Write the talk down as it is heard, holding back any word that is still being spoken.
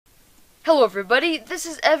Hello everybody, this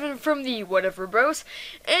is Evan from TheWhateverBros,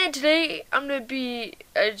 and today I'm going to be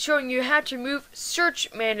showing you how to remove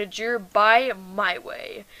Search Manager by my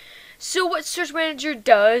way. So what Search Manager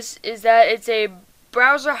does is that it's a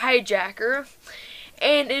browser hijacker,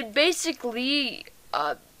 and it basically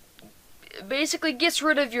gets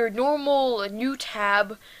rid of your normal new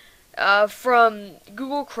tab from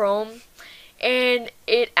Google Chrome, and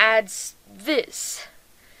it adds this.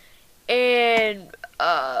 And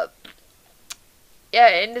yeah,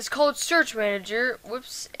 and it's called Search Manager.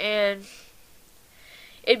 Whoops, and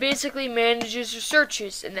it basically manages your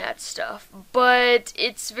searches and that stuff. But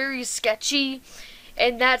it's very sketchy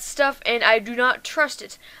and that stuff, and I do not trust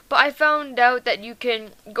it. But I found out that you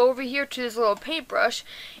can go over here to this little paintbrush,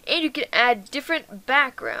 and you can add different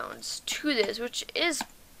backgrounds to this, which is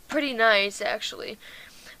pretty nice actually.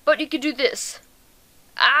 But you can do this.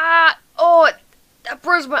 Oh, that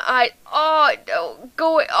burns my eye. Oh, no,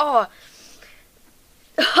 go away. Oh.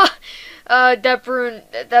 That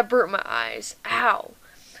burnt my eyes. Ow.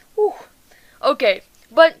 Whew. Okay,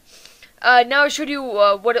 but now I showed you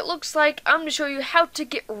what it looks like. I'm going to show you how to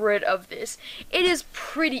get rid of this. It is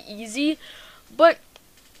pretty easy,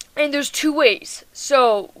 and there's two ways.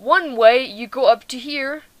 So one way, you go up to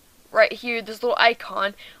here, right here, this little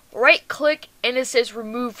icon, right click, and it says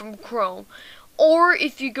remove from Chrome. Or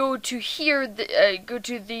if you go to here, go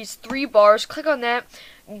to these three bars, click on that,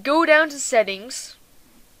 go down to settings,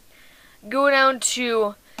 go down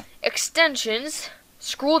to extensions,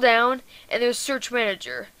 scroll down, and there's Search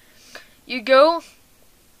Manager. You go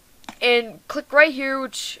and click right here,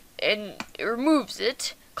 and it removes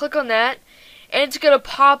it. Click on that, and it's gonna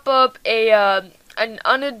pop up an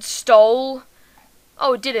uninstall.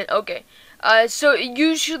 Oh, it didn't. Okay. So it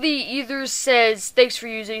usually either says thanks for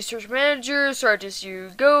using Search Manager, sorry to see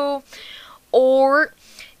you go, or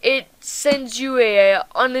it sends you a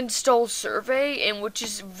uninstall survey, and which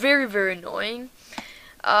is very, very annoying.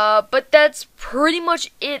 But that's pretty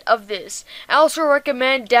much it of this. I also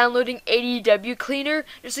recommend downloading Adwcleaner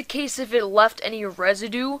just in case if it left any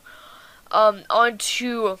residue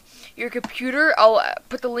onto your computer. I'll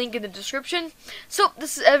put the link in the description. So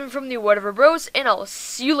this is Evan from TheWhateverBros, and I'll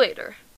see you later.